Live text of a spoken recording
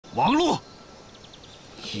王禄，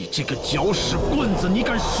你这个搅屎棍子，你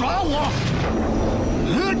敢耍我？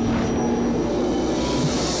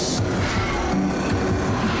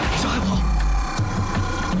这还跑！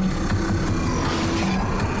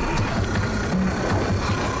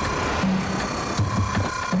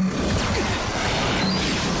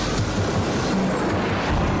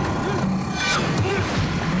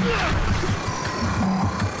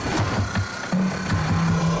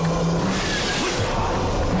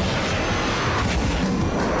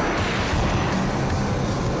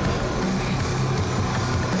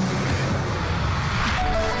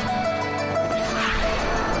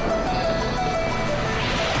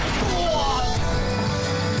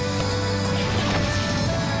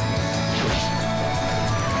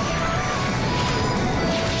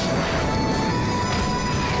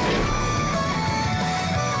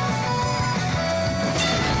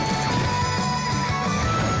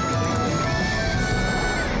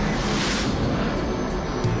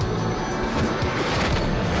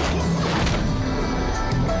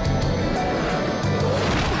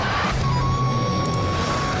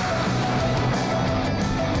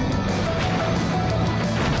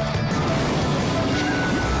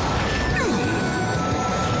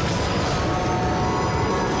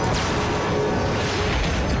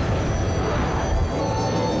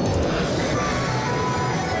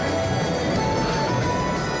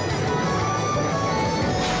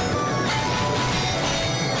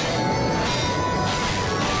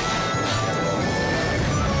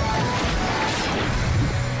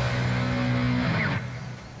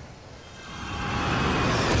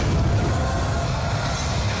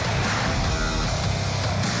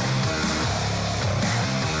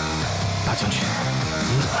大将军，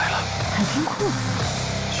你怎么来了？海天库。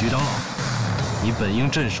徐长老，你本应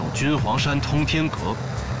镇守君皇山通天阁，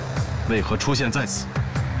为何出现在此？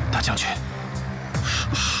大将军，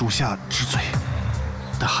属下知罪，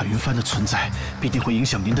但海云帆的存在必定会影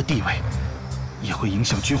响您的地位，也会影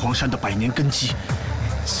响君皇山的百年根基。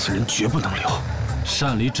此人绝不能留。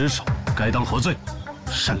擅离职守，该当何罪？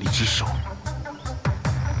擅离职守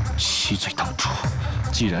，7罪当诛。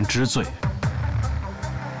既然知罪，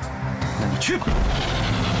那你去吧。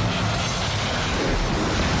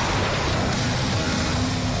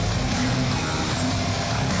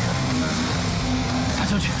大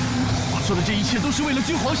将军，我做的这一切都是为了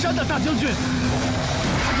君皇山的，大将军。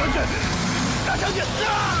大将军，大将军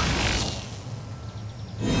啊！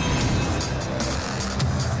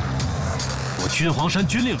我君皇山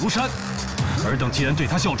军令如山，尔等既然对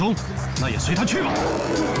他效忠，那也随他去吧。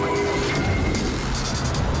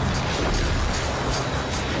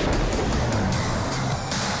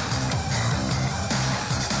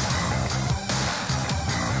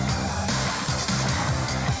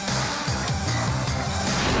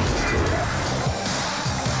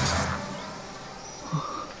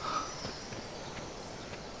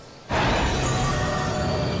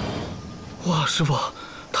哇，师傅，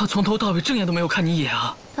他从头到尾正眼都没有看你一眼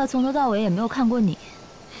啊！他从头到尾也没有看过你。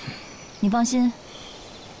你放心，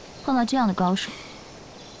碰到这样的高手，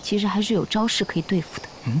其实还是有招式可以对付的。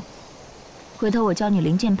嗯，回头我教你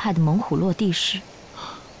灵剑派的猛虎落地式。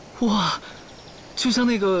哇，就像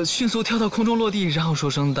那个迅速跳到空中落地，然后说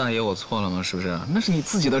声“大爷，我错了”吗？是不是？那是你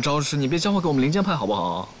自己的招式，你别教会给我们灵剑派好不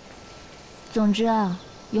好？总之啊，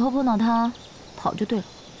以后碰到他，跑就对了。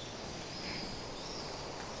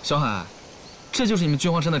小海。这就是你们君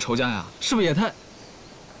皇山的仇家呀，是不是也太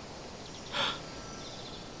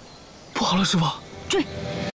不好了，师傅？追！